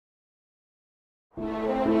At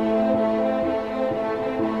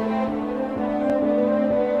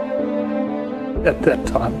that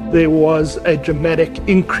time, there was a dramatic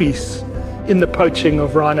increase in the poaching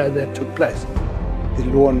of rhino that took place. The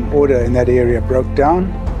law and order in that area broke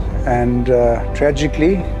down, and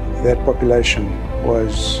tragically, that population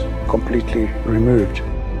was completely removed.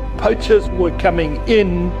 Poachers were coming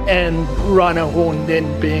in and rhino horn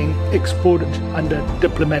then being exported under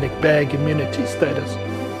diplomatic bag immunity status.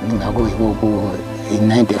 In 94,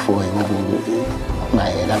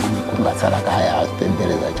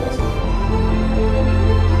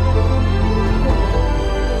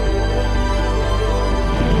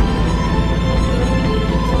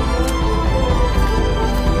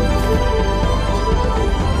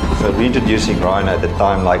 So reintroducing rhino at a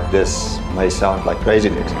time like this may sound like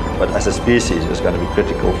craziness, but as a species it's going to be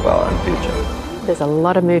critical for our own future. There's a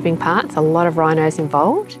lot of moving parts, a lot of rhinos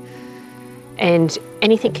involved, and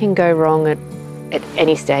anything can go wrong at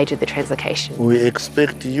any stage of the translocation. We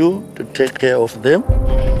expect you to take care of them.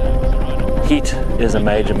 Heat is a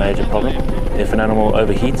major problem. If an animal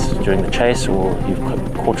overheats during the chase or you've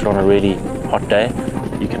caught it on a really hot day,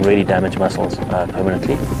 you can really damage muscles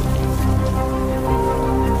permanently.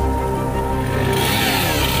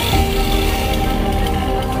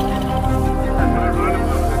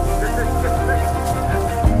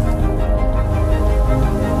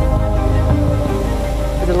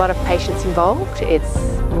 There's a lot of patience involved. It's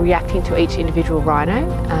reacting to each individual rhino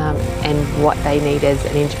and what they need as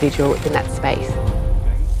an individual in that space.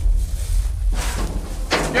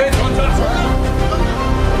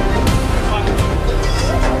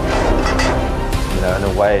 In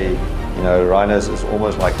a way, rhinos is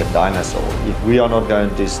almost like a dinosaur. If we are not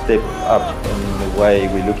going to step up in the way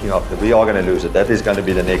we're looking after, we are going to lose it. That is going to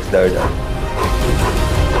be the next dodo.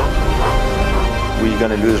 We're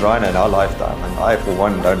going to lose rhino in our lifetime, and I, for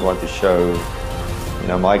one, don't want to show,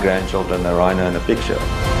 my grandchildren a rhino in a picture.